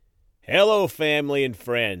Hello, family and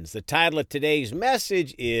friends. The title of today's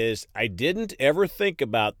message is, I Didn't Ever Think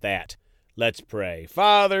About That. Let's pray.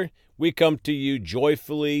 Father, we come to you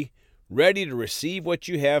joyfully, ready to receive what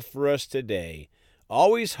you have for us today.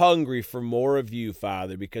 Always hungry for more of you,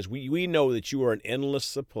 Father, because we know that you are an endless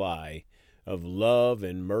supply of love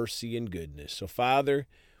and mercy and goodness. So, Father,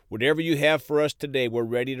 whatever you have for us today, we're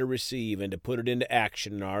ready to receive and to put it into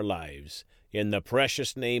action in our lives. In the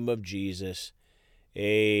precious name of Jesus,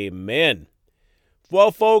 amen.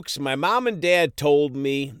 Well, folks, my mom and dad told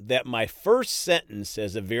me that my first sentence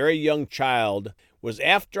as a very young child was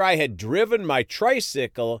after I had driven my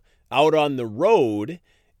tricycle out on the road,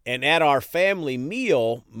 and at our family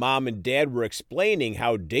meal, Mom and Dad were explaining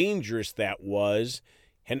how dangerous that was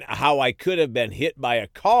and how I could have been hit by a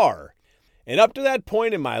car. And up to that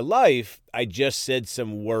point in my life, I just said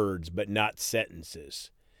some words, but not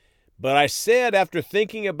sentences. But I said, after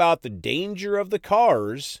thinking about the danger of the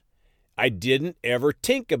cars, I didn't ever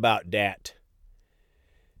think about that.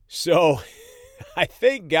 So I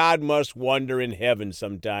think God must wonder in heaven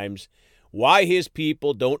sometimes why his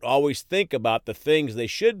people don't always think about the things they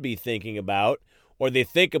should be thinking about, or they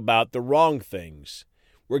think about the wrong things.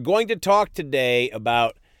 We're going to talk today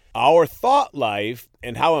about our thought life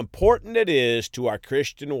and how important it is to our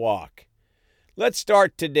Christian walk. Let's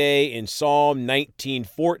start today in Psalm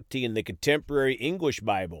 19:14 in the Contemporary English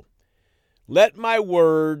Bible. Let my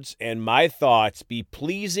words and my thoughts be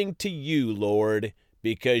pleasing to you, Lord,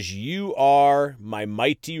 because you are my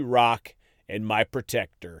mighty rock and my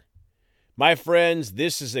protector. My friends,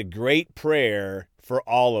 this is a great prayer for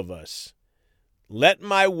all of us. Let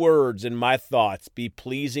my words and my thoughts be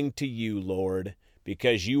pleasing to you, Lord,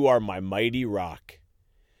 because you are my mighty rock.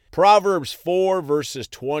 Proverbs 4, verses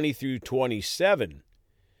 20 through 27.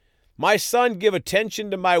 My son, give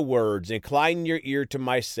attention to my words, incline your ear to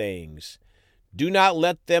my sayings. Do not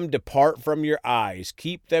let them depart from your eyes.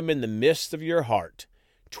 Keep them in the midst of your heart.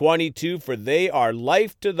 22, for they are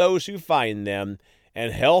life to those who find them,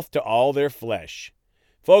 and health to all their flesh.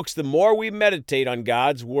 Folks, the more we meditate on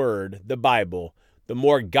God's Word, the Bible, the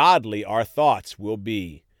more godly our thoughts will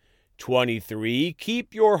be. 23,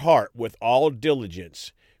 keep your heart with all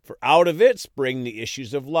diligence, for out of it spring the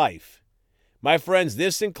issues of life. My friends,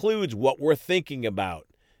 this includes what we're thinking about.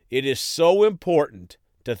 It is so important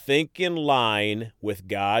to think in line with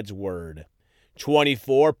God's Word.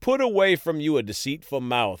 24, put away from you a deceitful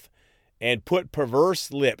mouth, and put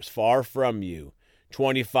perverse lips far from you.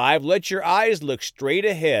 25, let your eyes look straight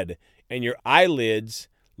ahead, and your eyelids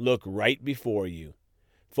look right before you.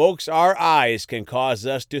 Folks, our eyes can cause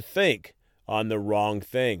us to think on the wrong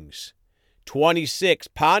things. 26,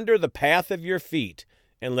 ponder the path of your feet,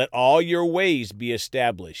 and let all your ways be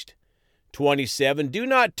established. 27, do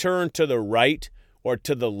not turn to the right or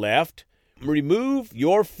to the left. Remove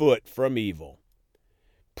your foot from evil.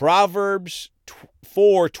 Proverbs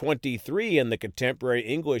 4:23 in the Contemporary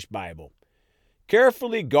English Bible.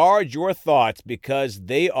 Carefully guard your thoughts because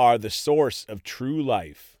they are the source of true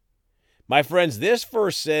life. My friends, this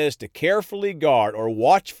verse says to carefully guard or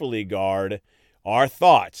watchfully guard our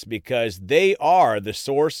thoughts because they are the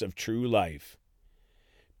source of true life.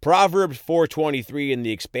 Proverbs 4:23 in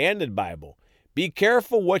the Expanded Bible. Be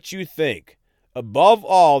careful what you think. Above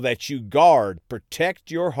all that you guard, protect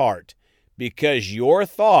your heart, because your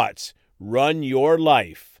thoughts run your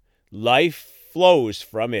life. Life flows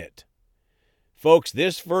from it. Folks,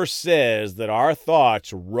 this verse says that our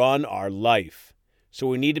thoughts run our life, so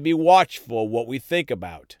we need to be watchful what we think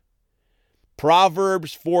about.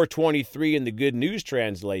 Proverbs 4:23 in the Good News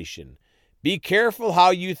Translation. Be careful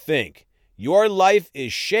how you think. Your life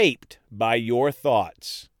is shaped by your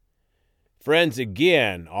thoughts. Friends,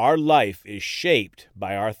 again, our life is shaped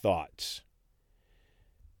by our thoughts.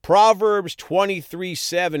 Proverbs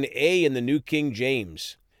 23:7a in the New King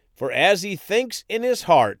James. For as he thinks in his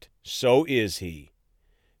heart, so is he.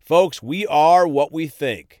 Folks, we are what we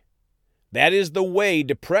think. That is the way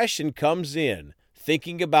depression comes in,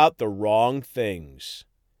 thinking about the wrong things.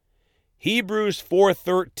 Hebrews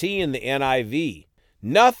 4:13 in the NIV.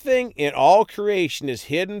 Nothing in all creation is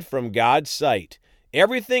hidden from God's sight.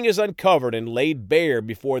 Everything is uncovered and laid bare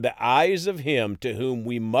before the eyes of him to whom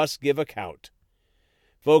we must give account.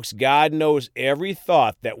 Folks, God knows every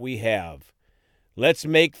thought that we have. Let's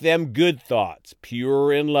make them good thoughts,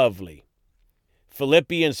 pure and lovely.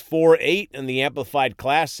 Philippians 4:8 in the Amplified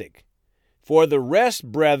Classic. For the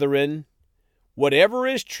rest, brethren, whatever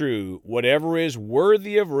is true, whatever is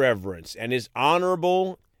worthy of reverence, and is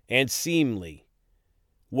honorable and seemly,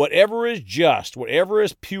 whatever is just, whatever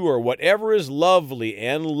is pure, whatever is lovely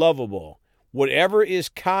and lovable, whatever is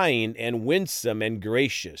kind and winsome and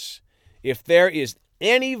gracious, if there is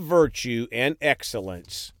any virtue and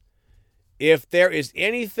excellence, if there is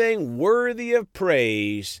anything worthy of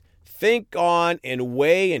praise, think on and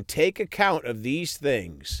weigh and take account of these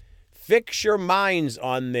things. Fix your minds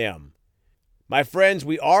on them. My friends,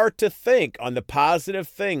 we are to think on the positive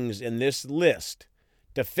things in this list,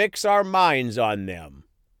 to fix our minds on them.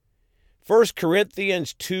 1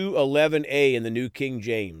 Corinthians 2:11a in the New King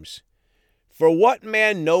James. For what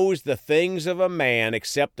man knows the things of a man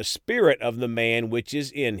except the spirit of the man which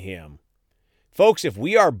is in him? Folks, if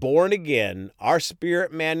we are born again, our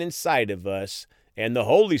spirit man inside of us and the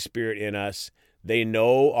Holy Spirit in us, they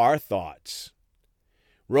know our thoughts.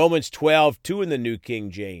 Romans 12:2 in the New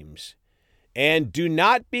King James. And do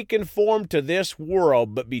not be conformed to this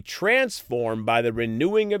world, but be transformed by the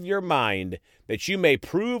renewing of your mind, that you may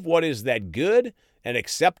prove what is that good and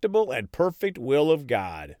acceptable and perfect will of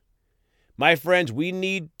God. My friends, we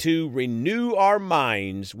need to renew our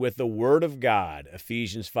minds with the Word of God,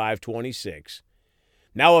 Ephesians 5:26.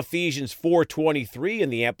 Now Ephesians 4:23 in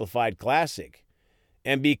the Amplified Classic.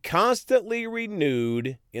 And be constantly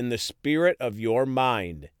renewed in the spirit of your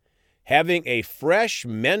mind, having a fresh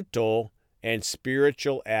mental and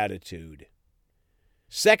spiritual attitude.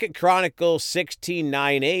 2 Chronicles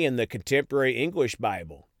 16:9a in the Contemporary English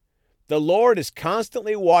Bible. The Lord is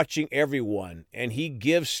constantly watching everyone, and He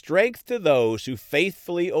gives strength to those who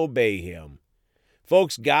faithfully obey Him.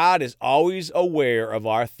 Folks, God is always aware of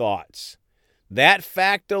our thoughts. That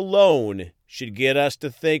fact alone should get us to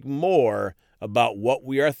think more about what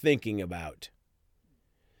we are thinking about.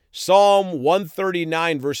 Psalm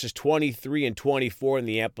 139 verses 23 and 24 in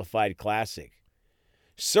the Amplified Classic.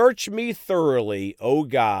 Search me thoroughly, O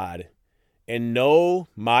God, and know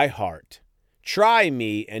my heart. Try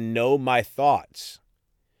me and know my thoughts.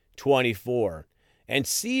 24. And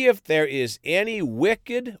see if there is any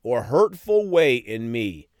wicked or hurtful way in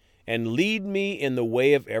me, and lead me in the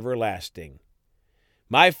way of everlasting.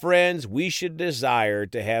 My friends, we should desire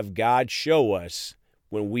to have God show us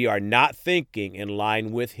when we are not thinking in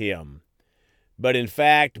line with Him. But in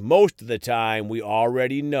fact, most of the time we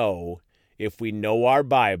already know if we know our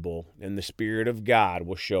Bible, and the Spirit of God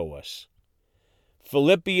will show us.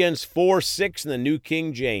 Philippians 4:6 in the New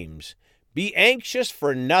King James. Be anxious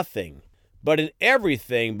for nothing, but in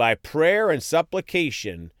everything by prayer and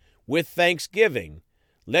supplication with thanksgiving,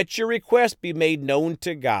 let your requests be made known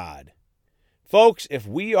to God. Folks, if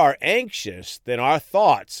we are anxious, then our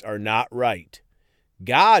thoughts are not right.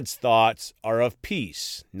 God's thoughts are of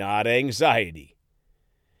peace, not anxiety.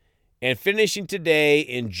 And finishing today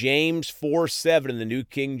in James 4:7 in the New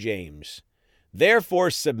King James. Therefore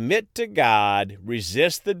submit to God,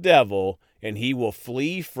 resist the devil, and he will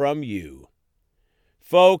flee from you.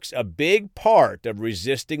 Folks, a big part of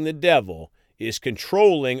resisting the devil is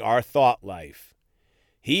controlling our thought life.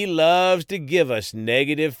 He loves to give us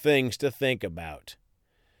negative things to think about.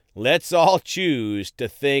 Let's all choose to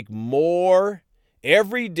think more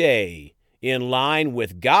every day in line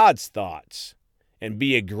with God's thoughts and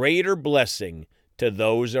be a greater blessing to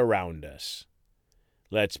those around us.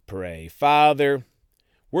 Let's pray. Father,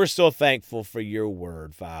 we're so thankful for your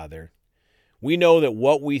word, Father. We know that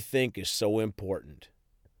what we think is so important.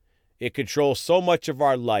 It controls so much of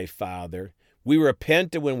our life, Father. We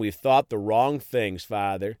repent when we've thought the wrong things,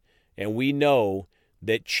 Father, and we know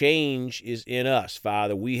that change is in us,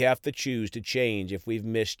 Father. We have to choose to change if we've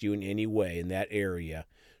missed you in any way in that area.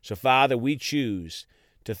 So, Father, we choose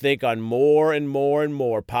to think on more and more and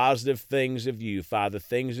more positive things of you, Father,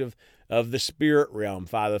 things of the spirit realm,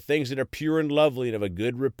 Father, things that are pure and lovely and of a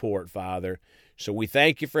good report, Father. So we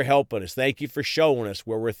thank you for helping us. Thank you for showing us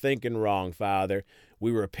where we're thinking wrong, Father.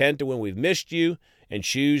 We repent when we've missed you and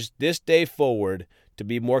choose this day forward to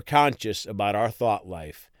be more conscious about our thought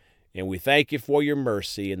life. And we thank you for your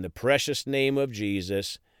mercy in the precious name of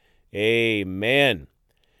Jesus. Amen.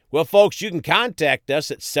 Well, folks, you can contact us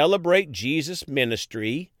at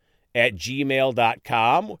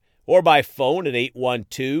celebratejesusministry@gmail.com or by phone at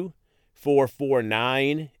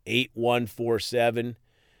 812-449-8147.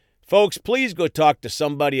 Folks, please go talk to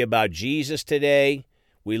somebody about Jesus today.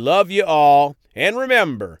 We love you all. And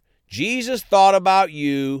remember, Jesus thought about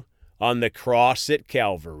you on the cross at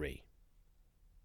Calvary.